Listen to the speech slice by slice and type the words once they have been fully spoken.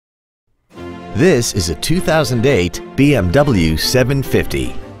This is a 2008 BMW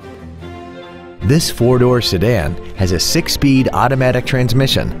 750. This four-door sedan has a 6-speed automatic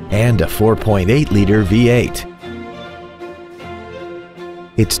transmission and a 4.8-liter V8.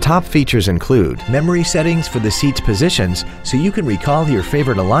 Its top features include memory settings for the seat's positions so you can recall your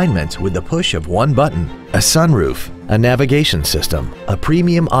favorite alignments with the push of one button, a sunroof, a navigation system, a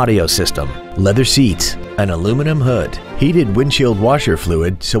premium audio system, leather seats, an aluminum hood, heated windshield washer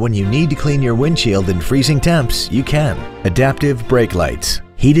fluid so when you need to clean your windshield in freezing temps, you can, adaptive brake lights,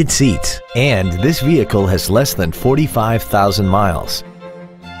 heated seats, and this vehicle has less than 45,000 miles.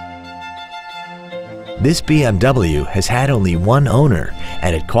 This BMW has had only one owner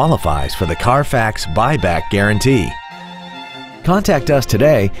and it qualifies for the Carfax buyback guarantee. Contact us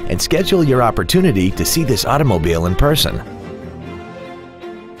today and schedule your opportunity to see this automobile in person.